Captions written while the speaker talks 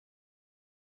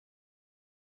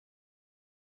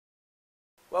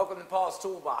Welcome to Paul's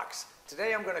Toolbox.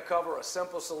 Today I'm going to cover a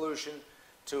simple solution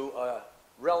to a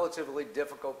relatively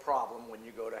difficult problem when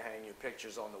you go to hang your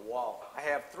pictures on the wall. I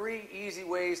have 3 easy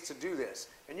ways to do this,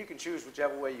 and you can choose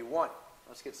whichever way you want.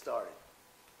 Let's get started.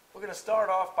 We're going to start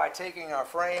off by taking our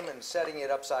frame and setting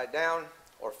it upside down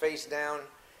or face down,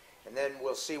 and then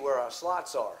we'll see where our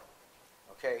slots are.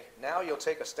 Okay, now you'll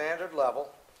take a standard level,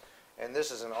 and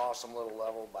this is an awesome little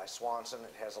level by Swanson.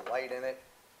 It has a light in it.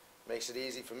 Makes it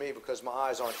easy for me because my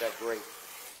eyes aren't that great.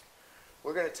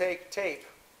 We're going to take tape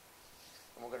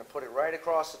and we're going to put it right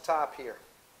across the top here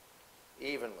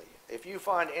evenly. If you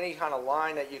find any kind of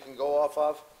line that you can go off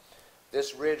of,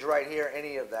 this ridge right here,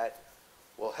 any of that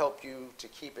will help you to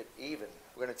keep it even.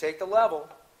 We're going to take the level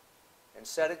and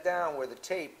set it down where the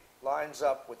tape lines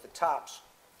up with the tops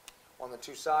on the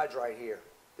 2 sides right here.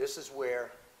 This is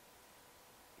where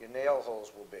your nail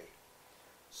holes will be.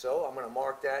 So I'm going to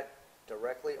mark that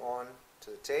directly on to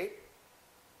the tape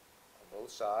on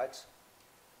both sides,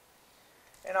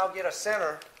 and I'll get a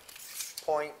center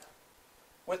point.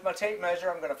 With my tape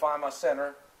measure, I'm going to find my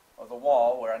center of the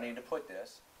wall where I need to put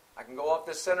this. I can go up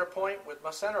this center point with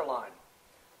my center line.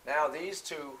 Now these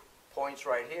 2 points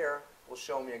right here will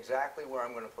show me exactly where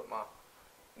I'm going to put my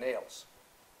nails.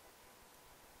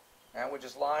 And we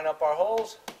just line up our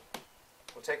holes.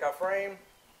 We'll take our frame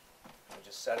and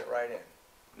just set it right in.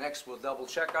 Next, we'll double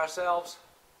check ourselves,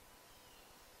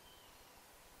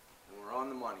 and we're on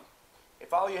the money.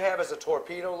 If all you have is a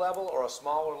torpedo level or a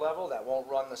smaller level that won't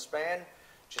run the span,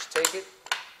 just take it,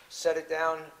 set it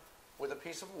down with a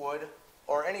piece of wood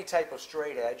or any type of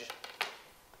straight edge.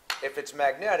 If it's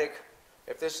magnetic,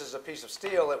 if this is a piece of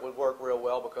steel, it would work real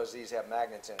well because these have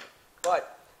magnets in it.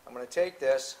 But I'm going to take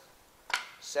this,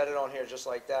 set it on here just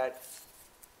like that,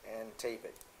 and tape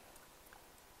it.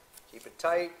 Keep it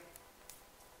tight.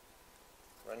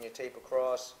 Run your tape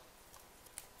across,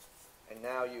 and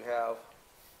now you have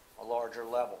a larger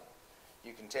level.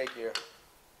 You can take your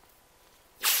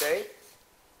tape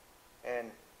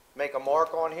and make a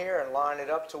mark on here and line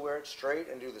it up to where it's straight,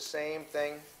 and do the same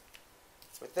thing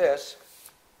with this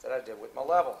that I did with my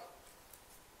level.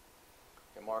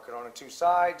 You mark it on the 2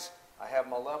 sides. I have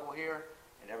my level here,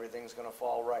 and everything's going to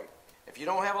fall right. If you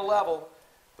don't have a level,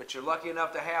 but you're lucky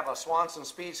enough to have a Swanson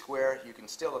speed square, you can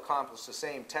still accomplish the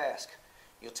same task.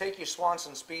 You'll take your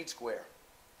Swanson speed square.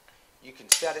 You can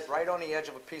set it right on the edge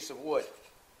of a piece of wood,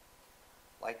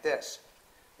 like this.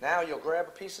 Now you'll grab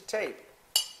a piece of tape.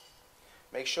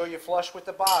 Make sure you're flush with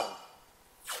the bottom.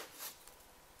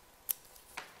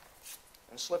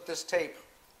 And slip this tape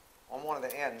on one of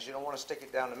the ends. You don't want to stick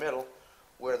it down the middle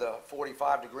where the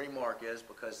 45-degree mark is,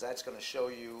 because that's going to show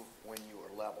you when you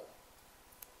are level.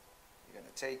 You're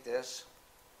going to take this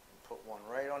and put one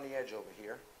right on the edge over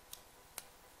here.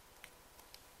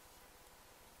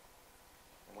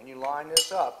 When you line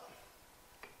this up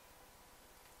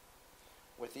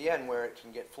with the end where it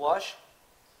can get flush,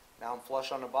 now I'm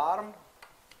flush on the bottom,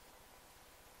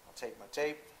 I'll take my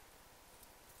tape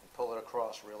and pull it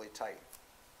across really tight.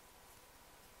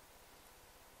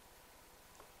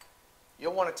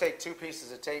 You'll want to take 2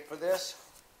 pieces of tape for this,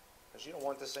 because you don't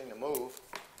want this thing to move,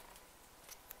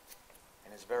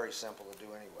 and it's very simple to do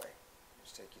anyway.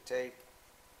 Just take your tape,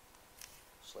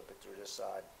 slip it through this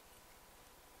side,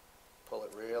 pull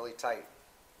it really tight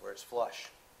where it's flush.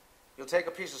 You'll take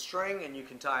a piece of string and you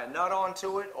can tie a nut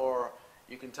onto it, or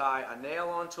you can tie a nail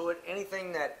onto it,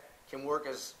 anything that can work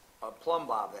as a plumb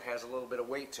bob that has a little bit of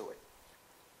weight to it.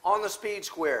 On the speed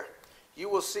square, you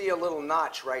will see a little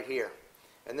notch right here,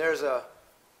 and there's a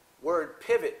word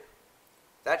pivot.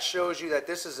 That shows you that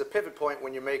this is a pivot point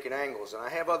when you're making angles, and I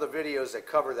have other videos that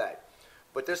cover that.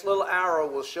 But this little arrow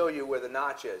will show you where the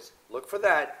notch is. Look for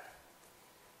that.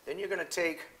 Then you're going to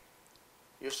take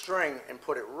your string and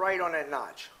put it right on that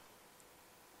notch.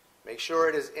 Make sure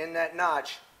it is in that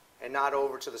notch and not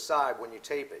over to the side when you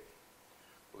tape it.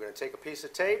 We're going to take a piece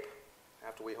of tape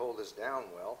after we hold this down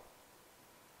well.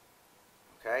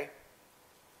 Okay?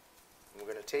 And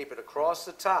we're going to tape it across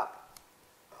the top.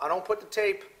 I don't put the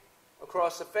tape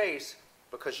across the face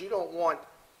because you don't want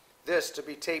this to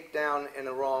be taped down in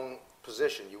the wrong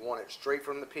position. You want it straight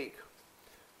from the peak.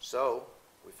 So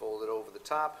we fold it over the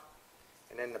top,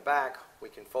 and in the back we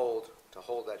can fold to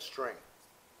hold that string.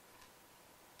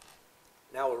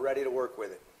 Now we're ready to work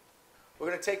with it. We're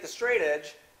going to take the straight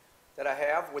edge that I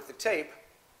have with the tape,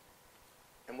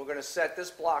 and we're going to set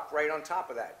this block right on top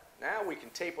of that. Now we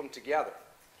can tape them together.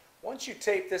 Once you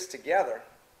tape this together,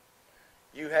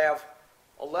 you have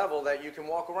a level that you can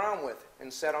walk around with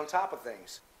and set on top of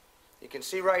things. You can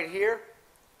see right here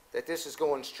that this is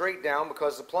going straight down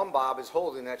because the plumb bob is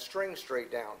holding that string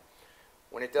straight down.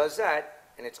 When it does that,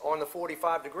 and it's on the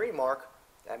 45-degree mark,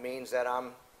 That means that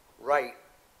I'm right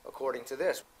according to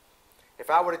this. If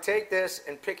I were to take this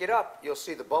and pick it up, you'll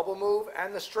see the bubble move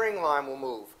and the string line will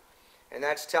move. And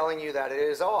that's telling you that it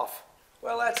is off.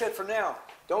 Well, that's it for now.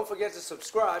 Don't forget to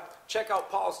subscribe. Check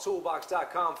out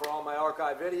Paulstoolbox.com for all my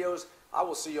archive videos. I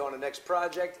will see you on the next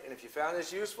project, and if you found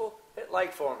this useful, hit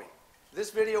like for me. This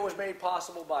video was made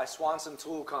possible by Swanson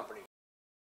Tool Company.